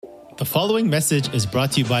The following message is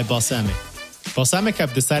brought to you by Balsamiq. Balsamiq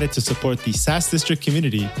have decided to support the SaaS District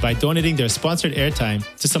community by donating their sponsored airtime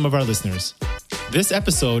to some of our listeners. This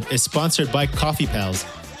episode is sponsored by Coffee Pals,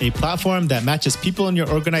 a platform that matches people in your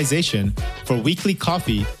organization for weekly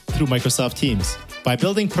coffee through Microsoft Teams. By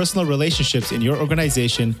building personal relationships in your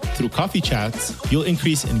organization through coffee chats, you'll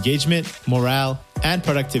increase engagement, morale, and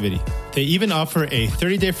productivity. They even offer a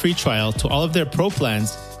 30-day free trial to all of their pro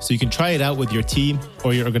plans so you can try it out with your team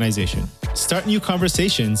or your organization. Start new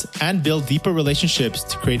conversations and build deeper relationships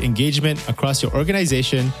to create engagement across your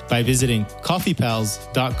organization by visiting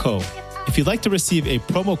coffeepals.co. If you'd like to receive a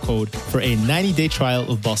promo code for a 90-day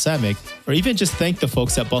trial of Balsamiq, or even just thank the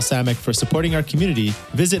folks at Balsamiq for supporting our community,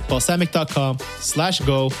 visit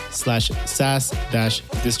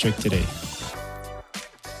balsamiq.com/go/SaaS-district today.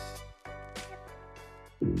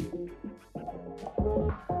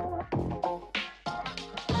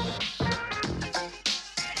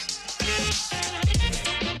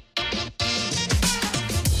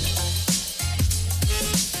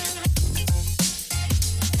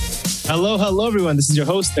 Hello, everyone. This is your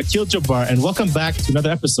host, Akil Jabbar, and welcome back to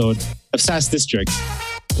another episode of SaaS District.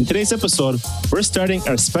 In today's episode, we're starting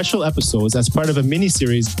our special episodes as part of a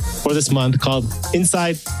mini-series for this month called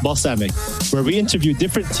Inside Balsamiq, where we interview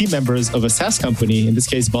different team members of a SaaS company, in this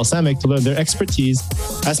case, Balsamiq, to learn their expertise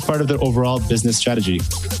as part of their overall business strategy.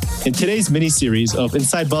 In today's mini-series of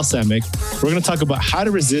Inside Balsamiq, we're going to talk about how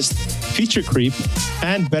to resist feature creep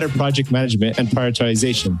and better project management and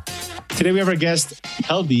prioritization. Today we have our guest,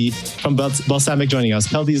 Peldi from Balsamiq joining us.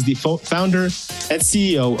 Peldi is the founder and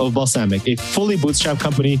CEO of Balsamiq, a fully bootstrapped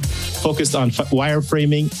company focused on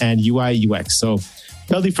wireframing and UI UX. So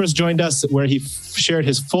Peldi first joined us where he shared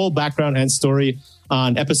his full background and story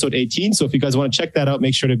on episode 18. So if you guys want to check that out,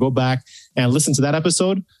 make sure to go back and listen to that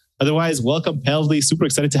episode. Otherwise, welcome Peldi. Super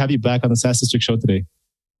excited to have you back on the SaaS District show today.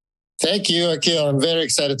 Thank you, Akil. I'm very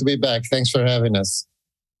excited to be back. Thanks for having us.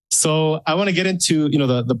 So I want to get into,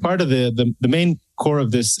 the part of the main core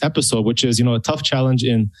of this episode, which is, a tough challenge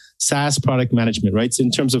in SaaS product management, right? So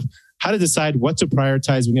in terms of how to decide what to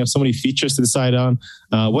prioritize when you have so many features to decide on,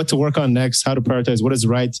 what to work on next, how to prioritize what is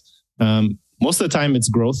right. Most of the time it's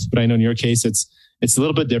growth, but I know in your case, it's a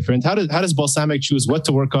little bit different. How does Balsamiq choose what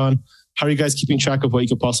to work on? How are you guys keeping track of what you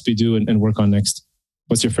could possibly do and work on next?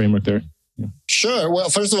 What's your framework there? Yeah. Sure. Well,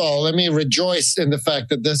 first of all, let me rejoice in the fact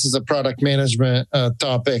that this is a product management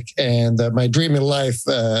topic, and my dream in life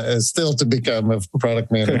is still to become a product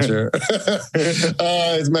manager.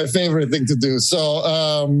 It's my favorite thing to do. So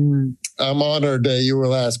I'm honored that you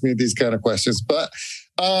will ask me these kind of questions. But,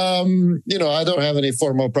 I don't have any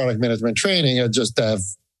formal product management training. I just have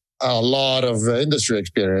a lot of industry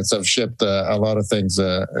experience. I've shipped a lot of things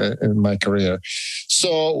in my career.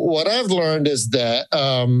 So what I've learned is that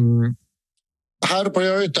how to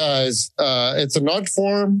prioritize. It's an art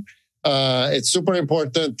form. It's super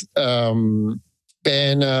important, but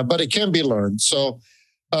it can be learned. So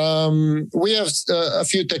we have a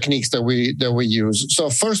few techniques that we use. So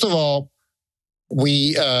first of all,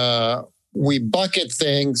 we bucket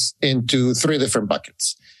things into three different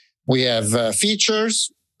buckets. We have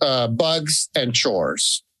features, bugs, and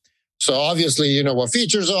chores. So obviously, you know what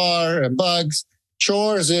features are and bugs.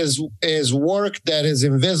 Chores is work that is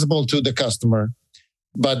invisible to the customer,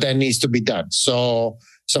 but that needs to be done. So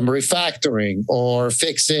some refactoring or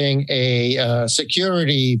fixing a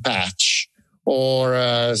security patch or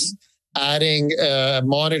adding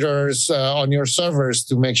monitors on your servers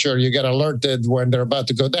to make sure you get alerted when they're about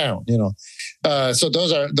to go down. So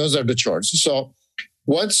those are the chores. So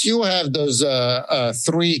once you have those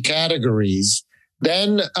three categories,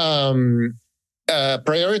 then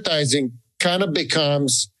prioritizing kind of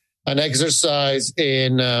becomes an exercise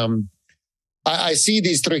in, I see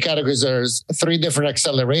these three categories as three different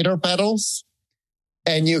accelerator pedals,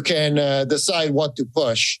 and you can decide what to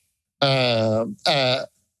push at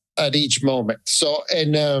each moment. So,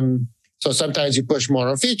 so sometimes you push more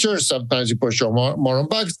on features, sometimes you push more on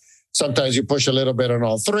bugs, sometimes you push a little bit on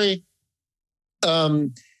all three.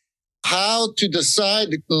 How to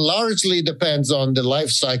decide largely depends on the life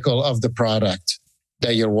cycle of the product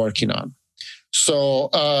that you're working on. So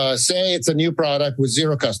say it's a new product with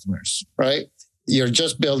 0 customers, right? You're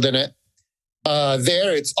just building it.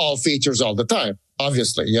 There, it's all features all the time.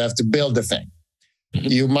 Obviously, you have to build the thing. Mm-hmm.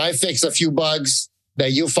 You might fix a few bugs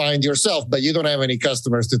that you find yourself, but you don't have any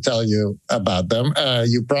customers to tell you about them.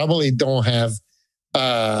 You probably don't have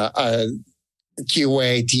a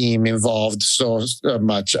QA team involved so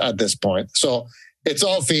much at this point. So it's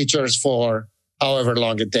all features for however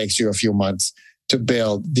long it takes you, a few months to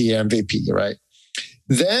build the MVP, right?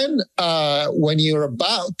 Then when you're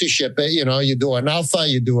about to ship it, you do an alpha,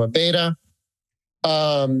 you do a beta.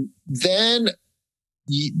 Then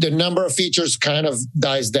the number of features kind of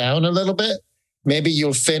dies down a little bit. Maybe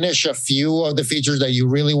you'll finish a few of the features that you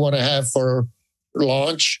really want to have for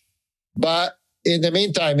launch. But in the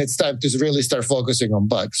meantime, it's time to really start focusing on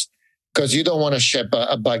bugs, because you don't want to ship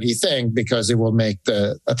a buggy thing because it will make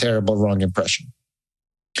a terrible wrong impression.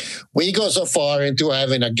 We go so far into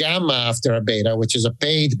having a gamma after a beta, which is a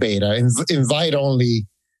paid beta, invite-only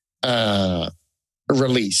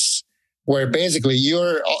release, where basically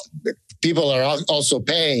people are also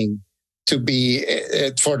paying to be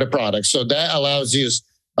for the product. So that allows you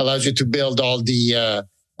to build all the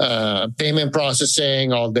payment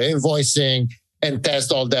processing, all the invoicing, and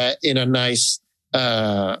test all that in a nice,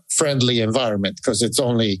 friendly environment, because it's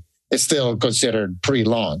still considered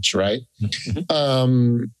pre-launch, right?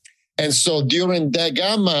 Mm-hmm. And so during that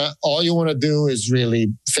gamma, all you want to do is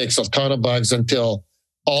really fix a ton of bugs until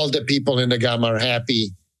all the people in the gamma are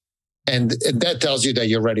happy. And that tells you that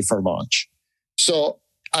you're ready for launch. So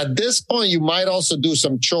at this point, you might also do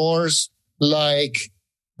some chores, like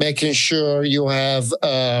making sure you have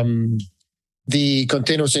the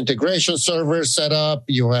continuous integration server set up.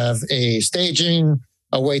 You have a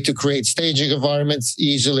way to create staging environments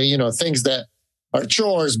easily, things that are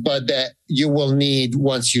chores, but that you will need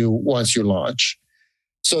once you launch.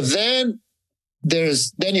 So then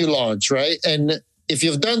you launch, right? And if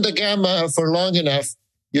you've done the gamma for long enough,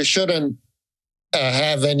 you shouldn't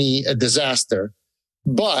have any disaster,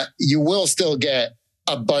 but you will still get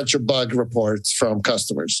a bunch of bug reports from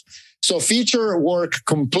customers. So feature work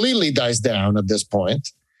completely dies down at this point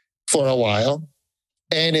for a while,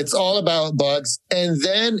 and it's all about bugs. And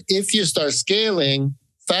then if you start scaling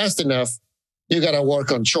fast enough, you got to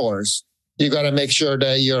work on chores. You got to make sure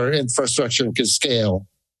that your infrastructure can scale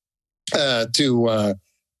to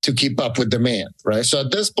keep up with demand, right? So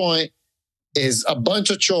at this point is a bunch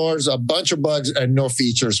of chores, a bunch of bugs, and no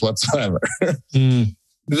features whatsoever.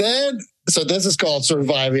 So this is called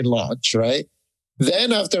surviving launch, right?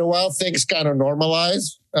 Then after a while, things kind of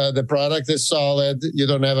normalize. The product is solid. You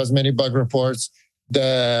don't have as many bug reports.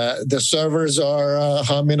 The servers are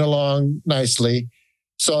humming along nicely.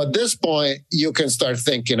 So at this point, you can start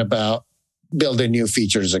thinking about building new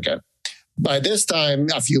features again. By this time,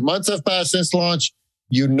 a few months have passed since launch.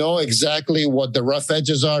 You know exactly what the rough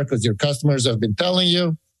edges are because your customers have been telling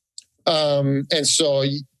you. And so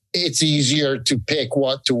it's easier to pick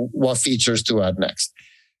what features to add next.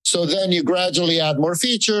 So then you gradually add more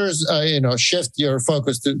features, shift your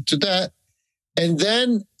focus to that. And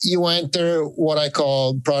then you enter what I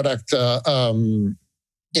call product, the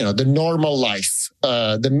normal life,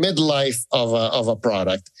 the midlife of a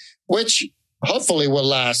product, which hopefully will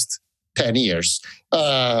last 10 years.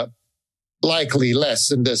 Likely less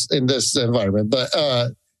in this environment, but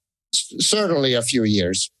certainly a few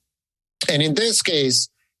years. And in this case,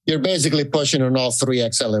 you're basically pushing on all three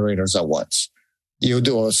accelerators at once. You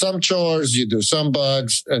do some chores, you do some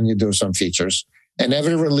bugs, and you do some features. And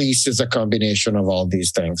every release is a combination of all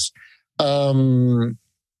these things. Another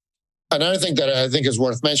thing that I think is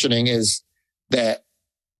worth mentioning is that,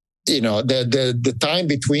 the time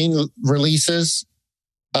between releases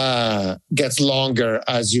gets longer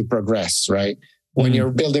as you progress, right? When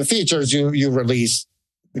you're building features, you release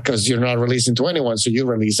because you're not releasing to anyone. So you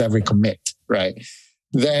release every commit, right?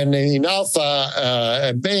 Then in alpha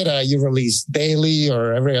and beta, you release daily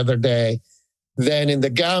or every other day. Then in the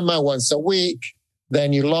gamma, once a week.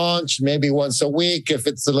 Then you launch maybe once a week if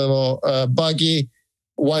it's a little buggy.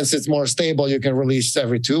 Once it's more stable, you can release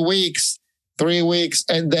every 2 weeks, 3 weeks.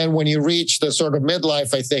 And then when you reach the sort of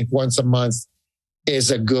midlife, I think once a month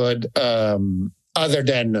is a good, other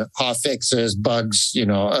than hot fixes, bugs,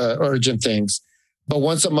 urgent things. But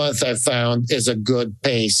once a month I've found is a good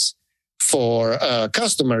pace for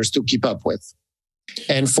customers to keep up with,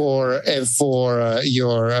 and for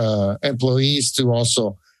your employees to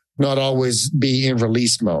also not always be in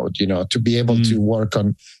release mode, to be able to work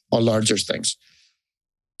on larger things.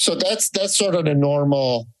 So that's sort of the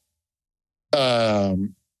normal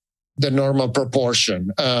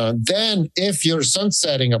proportion. Then if you're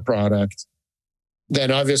sunsetting a product,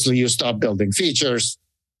 then obviously you stop building features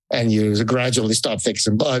and you gradually stop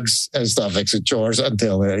fixing bugs and stop fixing chores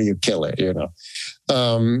until you kill it,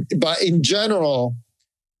 But in general,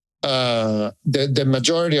 the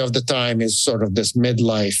majority of the time is sort of this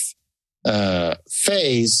midlife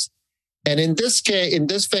phase. And in this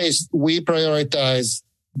phase, we prioritize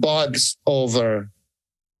bugs over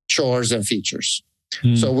chores and features.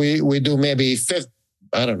 So we do maybe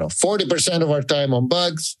 40% of our time on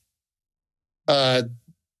bugs,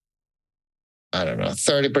 I don't know,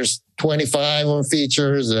 30%, 25 on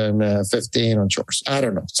features and 15 on chores. I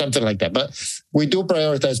don't know, something like that. But we do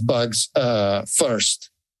prioritize bugs first.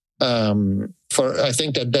 I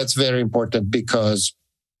think that's very important, because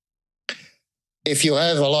if you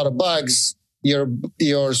have a lot of bugs,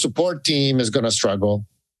 your support team is going to struggle.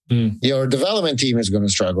 Your development team is going to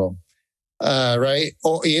struggle, right?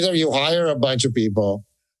 Or either you hire a bunch of people,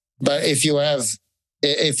 but if you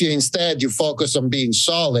instead you focus on being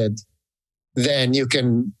solid, then you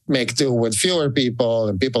can make do with fewer people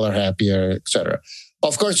and people are happier, etc.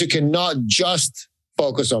 Of course, you cannot just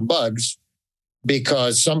focus on bugs,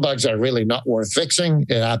 because some bugs are really not worth fixing.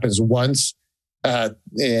 It happens once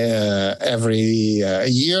every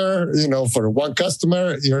year, for one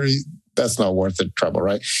customer. That's not worth the trouble,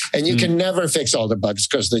 right? And you can never fix all the bugs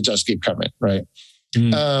because they just keep coming, right?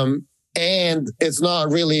 And it's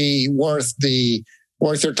not really worth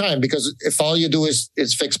your time, because if all you do is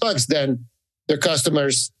fix bugs, then your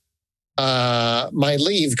customers might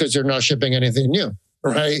leave because you're not shipping anything new,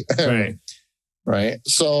 right? Right. Right.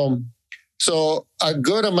 So a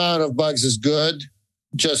good amount of bugs is good,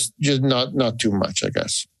 just not too much, I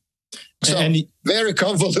guess. So very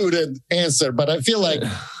convoluted answer, but I feel like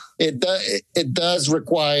it does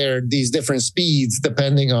require these different speeds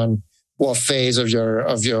depending on what phase of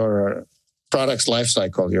your product's life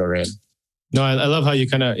cycle you're in. No, I love how you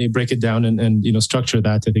kind of break it down and structure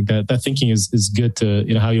that. I think that thinking is good to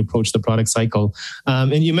how you approach the product cycle.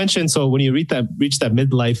 And you mentioned, so when you reach that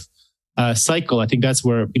midlife cycle, I think that's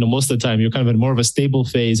where most of the time you're kind of in more of a stable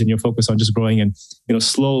phase and you're focused on just growing and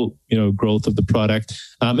slow growth of the product.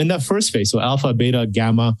 In that first phase, so alpha, beta,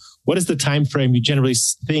 gamma, what is the time frame you generally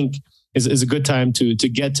think is a good time to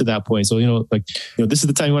get to that point? So this is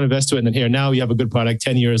the time you want to invest to it, and then here now you have a good product.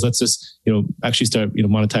 10 years, let's just actually start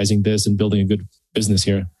monetizing this and building a good business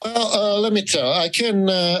here. Well, let me tell. I can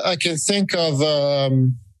think of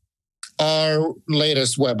our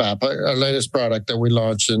latest web app, our latest product that we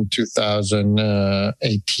launched in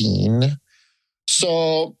 2018.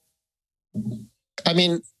 So, I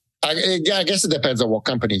mean, I guess it depends on what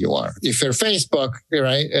company you are. If you're Facebook,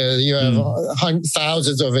 right, you have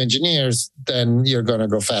thousands of engineers, then you're going to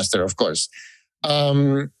go faster, of course.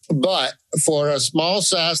 But for a small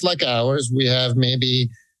SaaS like ours, we have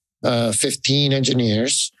maybe 15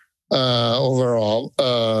 engineers overall.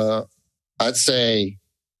 I'd say,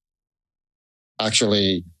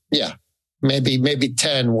 actually, yeah, maybe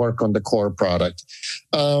 10 work on the core product.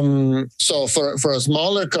 So for a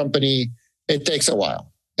smaller company, it takes a while.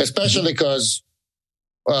 Especially because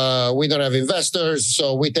we don't have investors,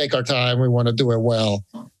 so we take our time. We want to do it well.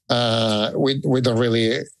 We don't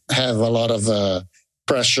really have a lot of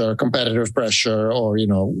pressure, competitive pressure, or we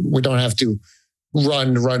don't have to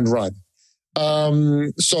run.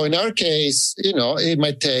 So in our case, it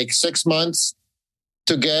might take 6 months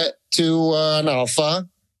to get to an alpha.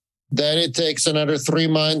 Then it takes another 3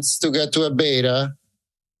 months to get to a beta.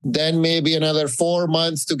 Then maybe another 4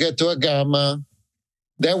 months to get to a gamma.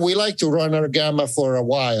 Then we like to run our gamma for a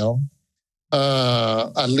while,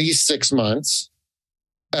 at least 6 months.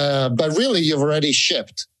 But really, you've already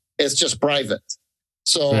shipped. It's just private.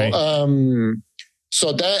 So, right.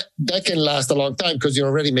 So that can last a long time because you're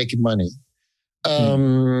already making money.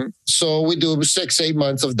 So we do 6-8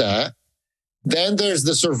 months of that. Then there's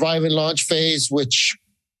the survive and launch phase, which,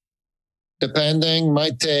 depending,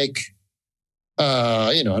 might take,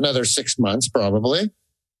 another 6 months probably.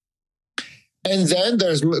 And then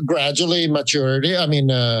there's gradually maturity. I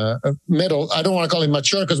mean, middle. I don't want to call it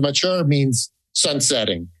mature because mature means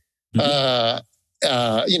sunsetting.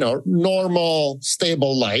 Normal,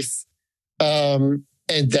 stable life, and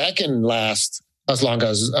that can last as long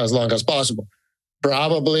as possible.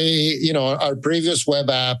 Probably, our previous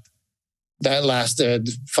web app that lasted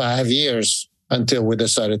 5 years until we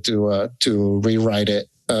decided to rewrite it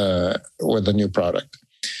with a new product.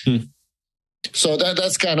 So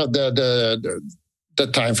that's kind of the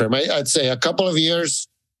time frame. I'd say a couple of years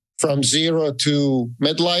from 0 to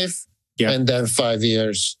midlife, and then 5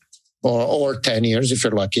 years or 10 years if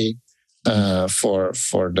you're lucky for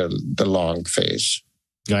the long phase.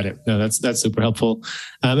 Got it. No, that's super helpful.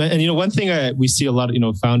 And one thing we see a lot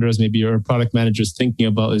of founders, maybe your product managers, thinking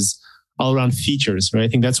about is all around features, right? I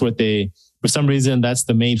think that's what for some reason, that's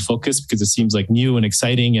the main focus because it seems like new and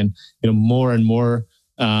exciting and more and more.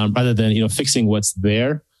 Rather than fixing what's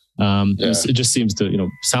there, it just seems to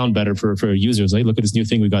sound better for users. Like, look at this new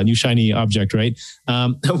thing we got, new shiny object, right?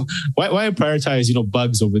 Why prioritize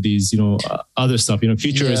bugs over these other stuff?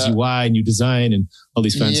 Features, UI, new design, and all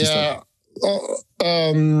these fancy stuff.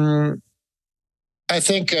 I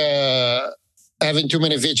think having too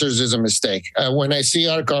many features is a mistake. When I see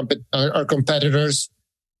our competitors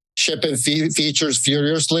shipping features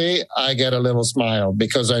furiously, I get a little smile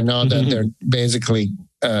because I know that they're basically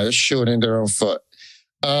shooting their own foot.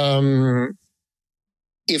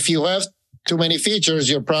 If you have too many features,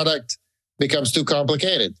 your product becomes too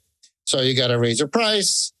complicated. So you got to raise your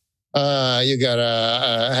price. You got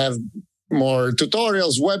to have more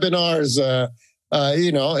tutorials, webinars.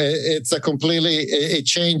 It's a completely, it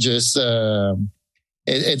changes.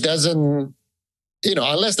 It doesn't,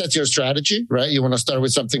 unless that's your strategy, right? You want to start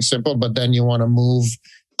with something simple, but then you want to move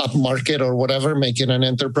up market or whatever, make it an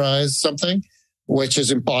enterprise something, which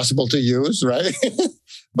is impossible to use, right?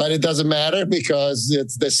 But it doesn't matter because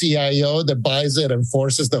it's the CIO that buys it and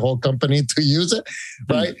forces the whole company to use it,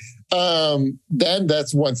 right? Then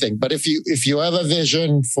that's one thing. But if you have a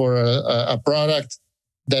vision for a product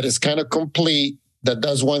that is kind of complete, that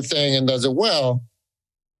does one thing and does it well,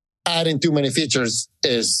 adding too many features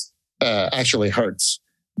is actually hurts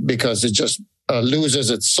because it just loses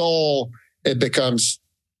its soul. It becomes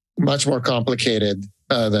much more complicated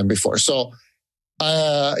than before. So,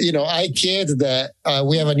 I kid that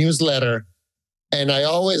we have a newsletter and I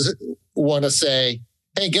always want to say,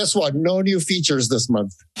 hey, guess what? No new features this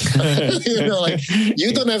month.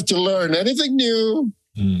 You don't have to learn anything new.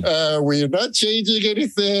 We're not changing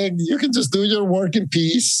anything. You can just do your work in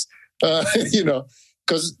peace.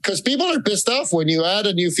 Because people are pissed off when you add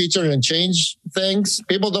a new feature and change things.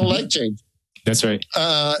 People don't like change. That's right.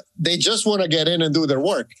 They just want to get in and do their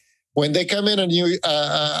work. When they come in a new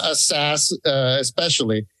a SaaS,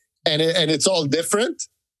 especially, and it's all different,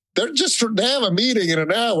 they have a meeting in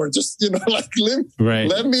an hour. Just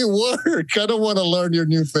let me work. I don't want to learn your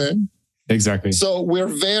new thing. Exactly. So we're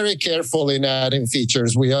very careful in adding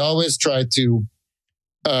features. We always try to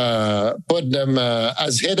put them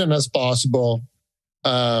as hidden as possible.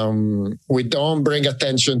 We don't bring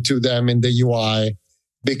attention to them in the UI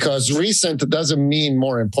because recent doesn't mean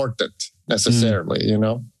more important necessarily,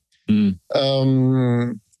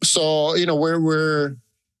 So, we're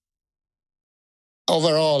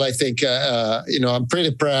overall, I think, I'm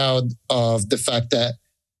pretty proud of the fact that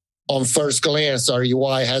on first glance, our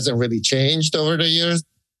UI hasn't really changed over the years.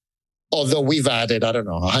 Although we've added,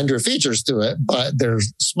 100 features to it, but they're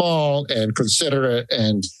small and considerate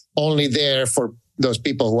and only there for those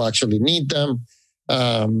people who actually need them.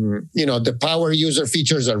 The power user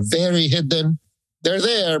features are very hidden. They're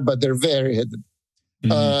there, but they're very hidden.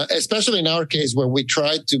 Especially in our case, where we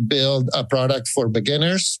tried to build a product for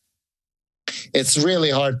beginners, it's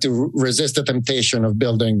really hard to resist the temptation of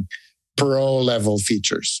building pro level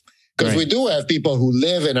features. Because we do have people who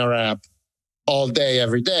live in our app all day,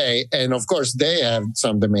 every day. And of course, they have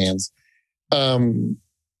some demands.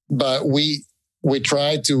 But we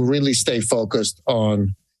try to really stay focused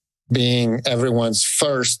on being everyone's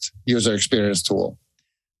first user experience tool.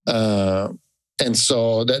 And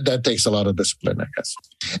so that takes a lot of discipline, I guess.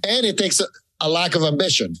 And it takes a lack of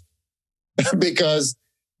ambition because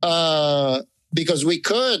we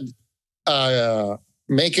could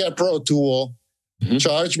make it a pro tool,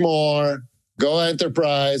 charge more, go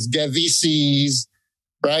enterprise, get VCs,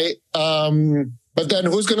 right? But then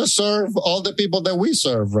who's going to serve all the people that we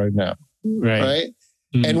serve right now? Right?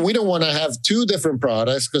 And we don't want to have two different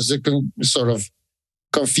products because it can sort of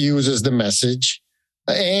confuses the message.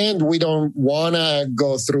 And we don't want to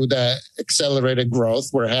go through that accelerated growth.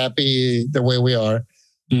 We're happy the way we are.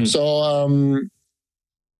 So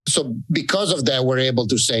because of that, we're able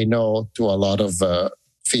to say no to a lot of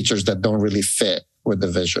features that don't really fit with the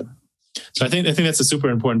vision. So I think that's a super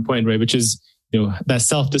important point, right? Which is, that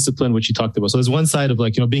self-discipline, which you talked about. So there's one side of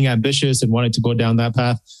being ambitious and wanting to go down that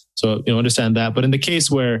path. So, understand that. But in the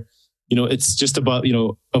case where, it's just about,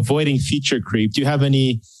 avoiding feature creep, do you have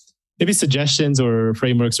any maybe suggestions or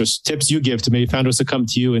frameworks or tips you give to maybe founders to come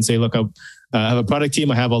to you and say, look, I have a product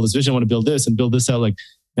team. I have all this vision. I want to build this and build this out.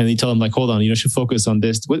 And you tell them hold on, you should focus on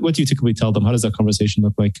this. What do you typically tell them? How does that conversation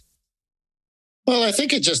look like? Well, I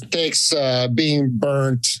think it just takes being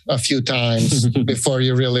burnt a few times before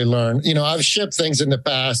you really learn. I've shipped things in the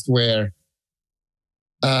past where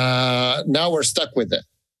now we're stuck with it.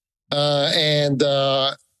 And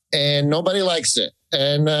nobody likes it.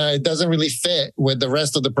 And it doesn't really fit with the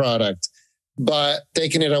rest of the product. But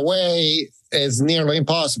taking it away is nearly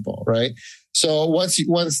impossible, right? So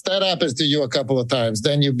once that happens to you a couple of times,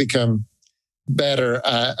 then you become better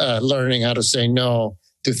at learning how to say no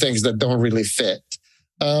to things that don't really fit.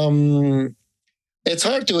 It's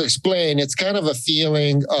hard to explain. It's kind of a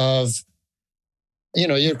feeling of,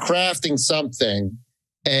 you're crafting something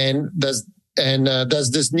and does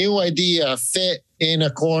this new idea fit in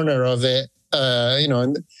a corner of it?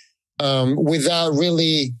 And without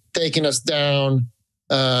really taking us down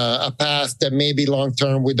a path that maybe long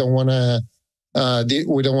term we don't want to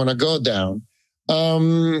go down.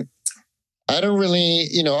 I don't really,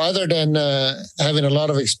 other than having a lot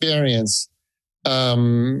of experience, I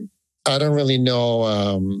don't really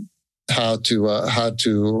know how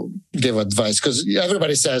to give advice, because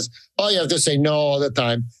everybody says, "Oh, you have to say no all the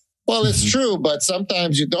time." Well, it's true, but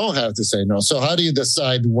sometimes you don't have to say no. So how do you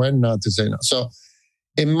decide when not to say no? So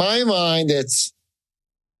in my mind, it's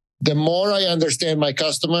the more I understand my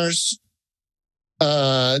customers,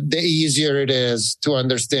 the easier it is to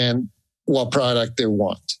understand what product they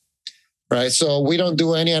want, right? So we don't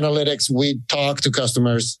do any analytics. We talk to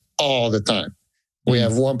customers all the time. We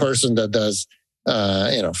have one person that does,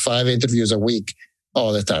 5 interviews a week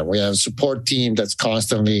all the time. We have a support team that's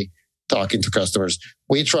constantly talking to customers.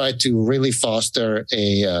 We try to really foster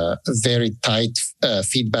a very tight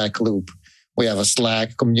feedback loop. We have a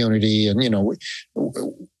Slack community, and we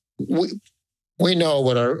know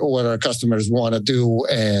what our customers want to do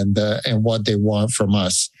and what they want from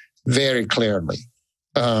us very clearly.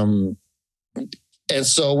 And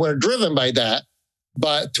so we're driven by that,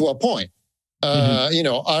 but to a point.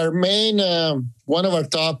 Our main, one of our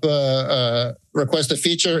top requested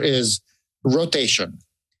feature is rotation.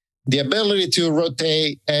 The ability to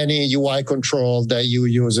rotate any UI control that you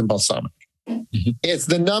use in Balsamiq. Mm-hmm. It's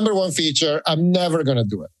the number one feature. I'm never going to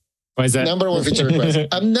do it. Why is that? Number one feature request.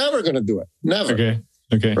 I'm never going to do it. Never.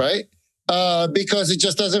 Okay. Right? Because it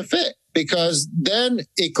just doesn't fit. Because then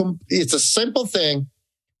it's a simple thing,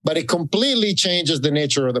 but it completely changes the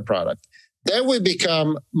nature of the product. Then we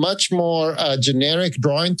become much more a generic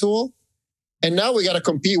drawing tool. And now we got to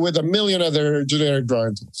compete with a million other generic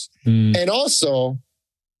drawing tools. And also,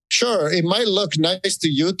 sure, it might look nice to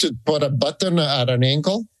you to put a button at an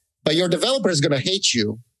angle, but your developer is going to hate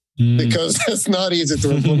you because that's not easy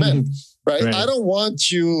to implement, right? I don't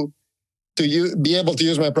want you to be able to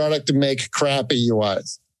use my product to make crappy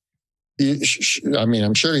UIs.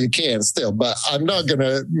 I'm sure you can still, but I'm not going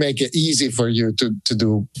to make it easy for you to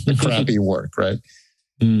do the crappy work, right?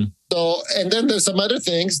 So, and then there's some other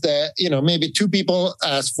things that, maybe 2 people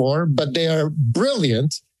ask for, but they are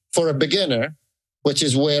brilliant for a beginner, which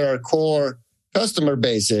is where our core customer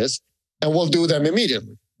base is, and we'll do them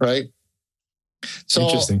immediately, right? So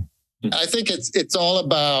interesting. I think it's all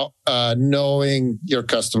about knowing your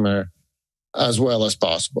customer as well as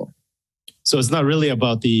possible. So it's not really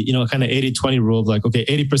about the, kind of 80-20 rule of like, okay,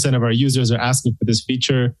 80% of our users are asking for this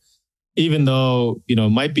feature, even though, it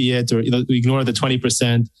might be it, or, we ignore the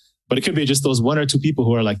 20%, but it could be just those 1 or 2 people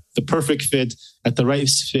who are like the perfect fit at the right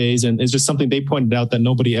phase. And it's just something they pointed out that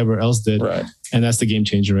nobody ever else did. Right. And that's the game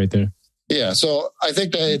changer right there. Yeah. So I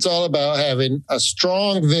think that it's all about having a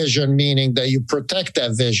strong vision, meaning that you protect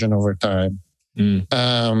that vision over time.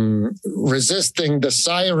 Resisting the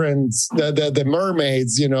sirens, the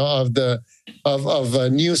mermaids,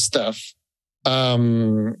 of new stuff,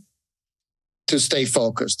 to stay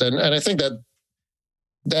focused. And I think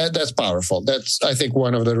that's powerful. That's, I think,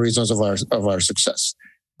 one of the reasons of our success.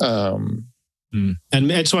 And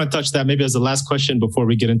I just want to touch that maybe as the last question before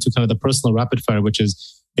we get into kind of the personal rapid fire, which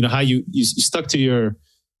is, how you stuck to your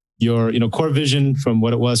core vision from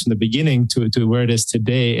what it was from the beginning to where it is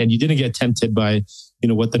today. And you didn't get tempted by,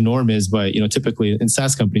 what the norm is by, typically in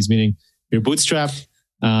SaaS companies, meaning you're bootstrapped,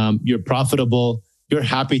 you're profitable, you're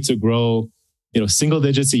happy to grow, single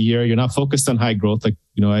digits a year. You're not focused on high growth. Like,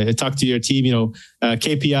 I talked to your team,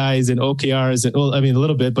 KPIs and OKRs and a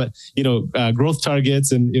little bit, but, growth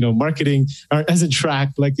targets and, marketing isn't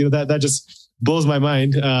tracked. Like, that just blows my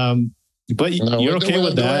mind. But you're okay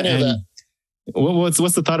with that. And what's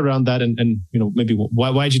the thought around that? And maybe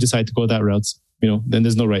why did you decide to go that route? Then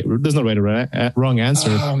there's no right or wrong answer.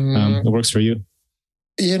 That works for you.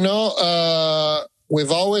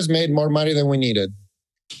 We've always made more money than we needed.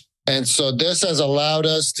 And so this has allowed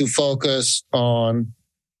us to focus on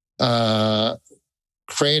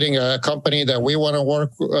creating a company that we want to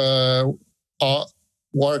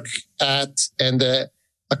work at, and a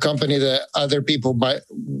company that other people might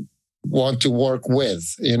want to work with,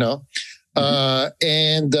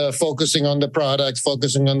 and focusing on the product,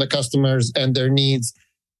 focusing on the customers and their needs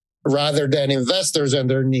rather than investors and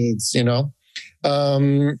their needs,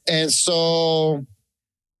 And so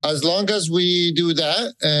as long as we do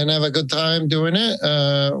that and have a good time doing it,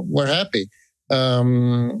 we're happy.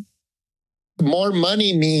 More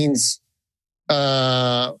money means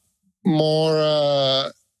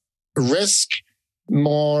more risk,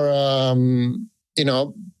 more,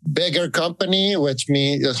 bigger company, which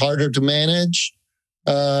means it's harder to manage.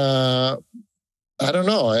 I don't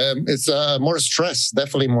know. It's more stress,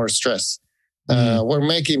 definitely more stress. We're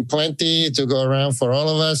making plenty to go around for all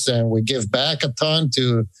of us, and we give back a ton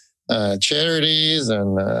to charities.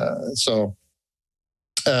 And so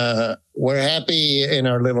we're happy in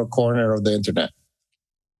our little corner of the internet.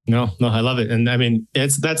 No, I love it. And I mean, I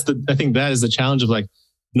think that is the challenge of like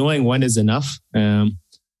knowing when is enough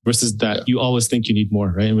versus that you always think you need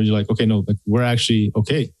more, right? And when you're like, okay, no, like we're actually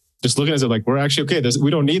okay. Just looking at it like we're actually okay.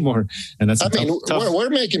 We don't need more. And that's tough. We're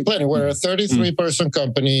making plenty. We're a 33 person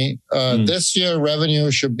company. This year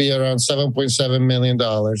revenue should be around $7.7 million.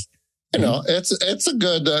 You know, it's a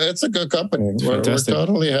good company. We're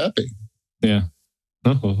totally happy. Yeah.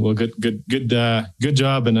 Oh, well, good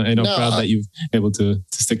job, and I know proud that you've been able to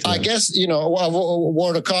stick to that. I guess, you know, a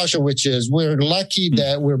word of caution, which is we're lucky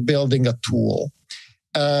that we're building a tool,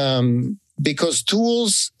 because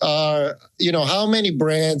tools are, you know, how many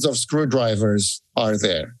brands of screwdrivers are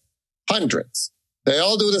there? Hundreds. They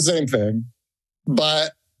all do the same thing,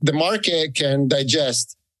 but the market can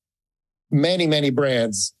digest many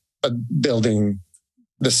brands building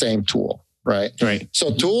the same tool. Right.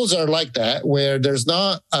 So tools are like that, where there's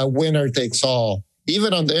not a winner takes all,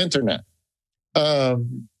 even on the internet.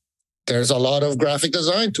 There's a lot of graphic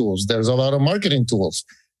design tools. There's a lot of marketing tools.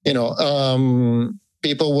 You know,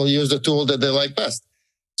 people will use the tool that they like best.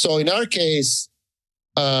 So in our case,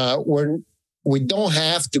 we don't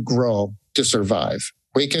have to grow to survive.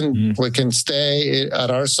 We can stay at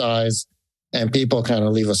our size, and people kind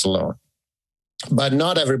of leave us alone. But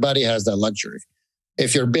not everybody has that luxury.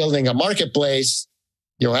 If you're building a marketplace,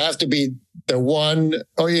 you'll have to be the one,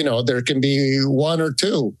 or, you know, there can be one or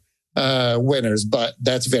two winners, but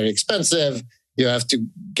that's very expensive. You have to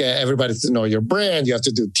get everybody to know your brand. You have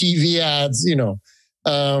to do TV ads, you know.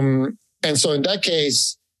 And so in that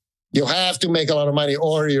case, you have to make a lot of money,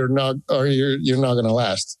 or you're not going to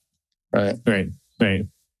last. Right.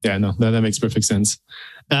 Yeah, no, that makes perfect sense.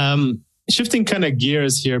 Shifting kind of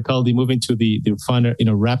gears here, Peldi, moving to the fun, you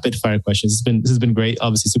know, rapid fire questions. This has been great.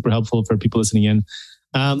 Obviously, super helpful for people listening in.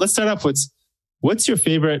 Let's start off with, what's your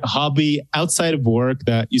favorite hobby outside of work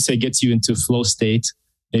that you say gets you into flow state?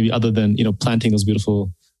 Maybe other than, you know, planting those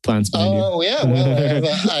beautiful plants. Oh yeah, well,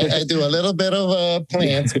 I do a little bit of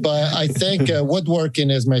plants, but I think woodworking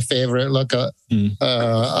is my favorite. Look,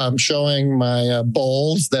 I'm showing my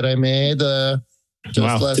bowls that I made.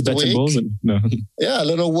 Just last week. Bowls Yeah,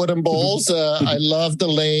 little wooden bowls. I love the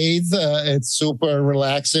lathe. It's super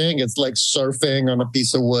relaxing. It's like surfing on a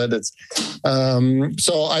piece of wood. It's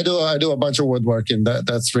so I do a bunch of woodworking.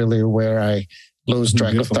 That's really where I lose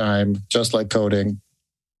track of time, just like coding.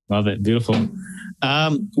 Love it. Beautiful.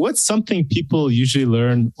 What's something people usually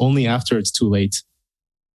learn only after it's too late?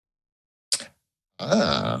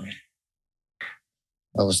 I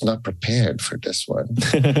was not prepared for this one.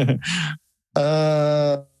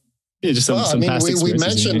 Just some past we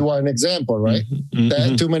mentioned one example, right?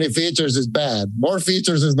 That too many features is bad. More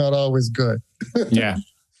features is not always good. Yeah.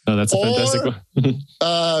 No, that's a fantastic one.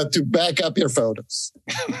 To back up your photos.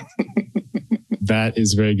 That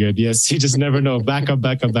is very good. Yes, you just never know. Back up.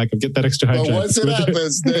 Get that extra hard drive. But once it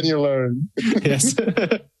happens, then you learn. Yes.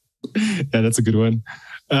 Yeah, that's a good one.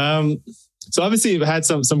 So obviously you've had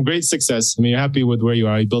some great success. I mean, you're happy with where you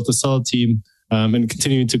are. You built a solid team and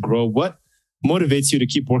continuing to grow. What motivates you to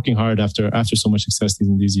keep working hard after so much success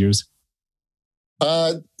in these years?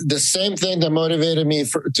 The same thing that motivated me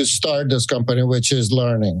to start this company, which is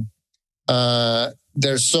learning.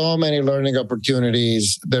 There's so many learning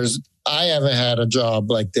opportunities. I haven't had a job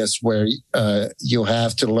like this where you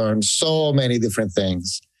have to learn so many different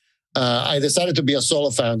things. I decided to be a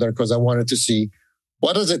solo founder because I wanted to see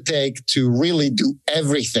what does it take to really do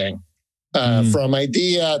everything. From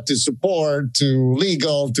idea to support to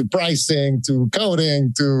legal to pricing to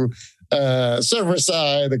coding to server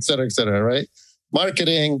side, et cetera, right?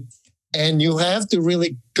 Marketing. And you have to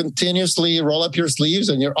really continuously roll up your sleeves,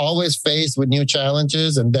 and you're always faced with new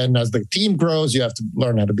challenges. And then as the team grows, you have to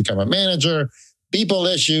learn how to become a manager, people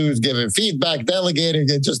issues, giving feedback, delegating.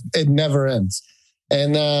 It never ends.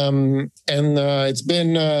 And it's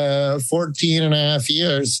been 14 and a half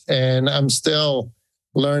years, and I'm still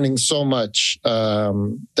learning so much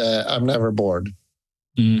that I'm never bored.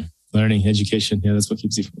 Learning, education. Yeah, that's what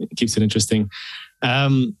keeps it interesting.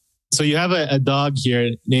 So you have a dog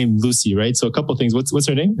here named Lucy, right? So a couple of things. What's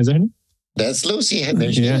her name? Is that her name? That's Lucy.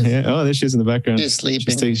 There she is. Yeah. Oh, there she is in the background. She's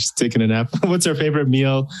sleeping. She's taking a nap. What's her favorite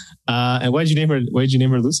meal? And why did you name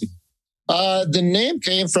her Lucy? The name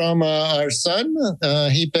came from our son.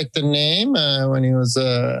 He picked the name when he was.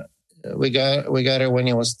 We got her when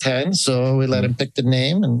he was 10, so we let him pick the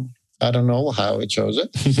name, and I don't know how he chose it.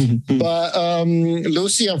 But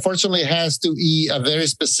Lucy, unfortunately, has to eat a very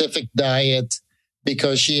specific diet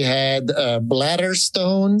because she had bladder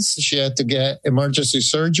stones. She had to get emergency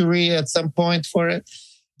surgery at some point for it.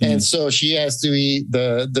 And so she has to eat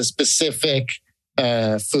the specific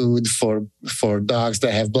food for dogs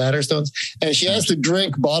that have bladder stones. And she has to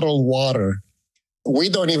drink bottled water. We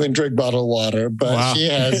don't even drink bottled water, but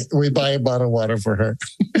we buy bottled water for her.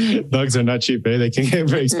 Dogs are not cheap, eh? They can get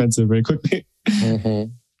very expensive very quickly.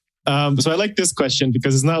 Mm-hmm. So I like this question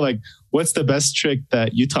because it's not like, what's the best trick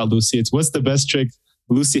that you taught Lucy? It's what's the best trick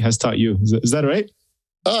Lucy has taught you? Is that right?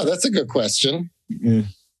 Oh, that's a good question. Yeah.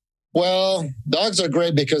 Well, dogs are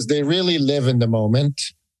great because they really live in the moment.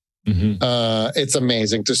 Mm-hmm. It's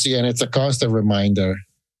amazing to see, and it's a constant reminder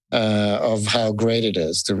of how great it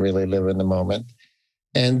is to really live in the moment.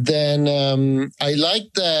 And then I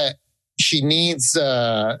like that she needs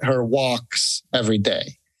her walks every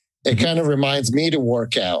day. It kind of reminds me to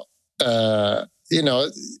work out.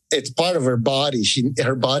 It's part of her body.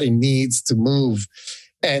 Her body needs to move.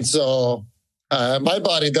 And so my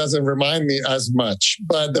body doesn't remind me as much.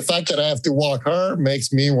 But the fact that I have to walk her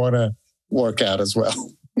makes me want to work out as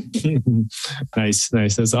well. Nice.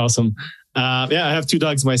 That's awesome. I have 2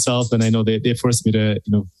 dogs myself, and I know they force me to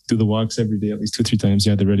do the walks every day, at least 2-3 times.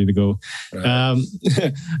 Yeah, they're ready to go. Right.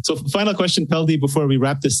 So final question, Peldi, before we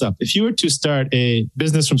wrap this up. If you were to start a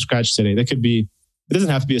business from scratch today, it doesn't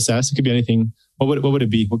have to be a SaaS, it could be anything. What would it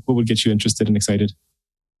be? What would get you interested and excited?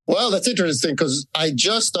 Well, that's interesting because I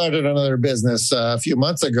just started another business a few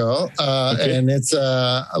months ago, and it's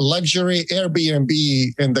a luxury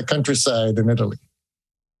Airbnb in the countryside in Italy.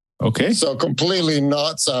 Okay. So completely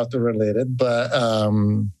not software related, but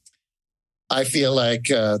I feel like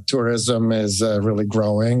tourism is really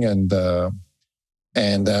growing, and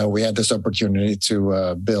we had this opportunity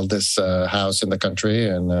to build this house in the country,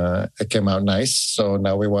 and it came out nice. So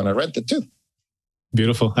now we want to rent it too.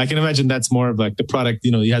 Beautiful. I can imagine that's more of like the product,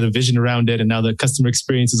 you had a vision around it, and now the customer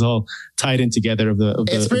experience is all tied in together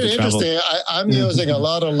It's pretty interesting. I'm using a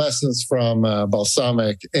lot of lessons from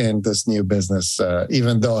Balsamiq in this new business,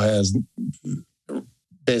 even though it has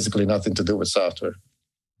basically nothing to do with software.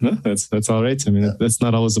 No, that's all right. I mean, that's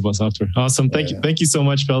not always about software. Awesome. Thank you. Thank you so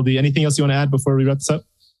much, Peldi. Anything else you want to add before we wrap this up?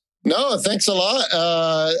 No, thanks a lot.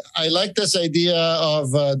 I like this idea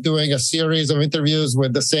of doing a series of interviews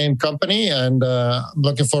with the same company, and I'm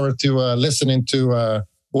looking forward to listening to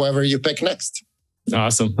whoever you pick next.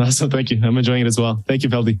 Awesome. Thank you. I'm enjoying it as well. Thank you,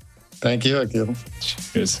 Peldi. Thank you, Akil.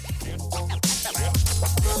 Cheers.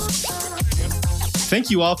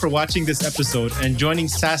 Thank you all for watching this episode and joining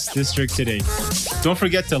SaaS District today. Don't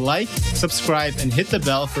forget to like, subscribe, and hit the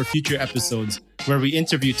bell for future episodes where we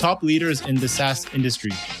interview top leaders in the SaaS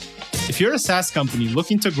industry. If you're a SaaS company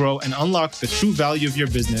looking to grow and unlock the true value of your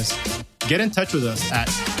business, get in touch with us at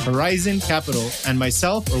Horizon Capital, and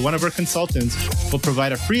myself or one of our consultants will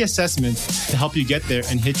provide a free assessment to help you get there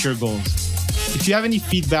and hit your goals. If you have any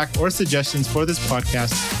feedback or suggestions for this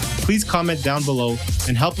podcast, please comment down below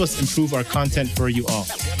and help us improve our content for you all.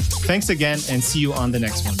 Thanks again, and see you on the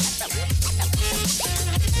next one.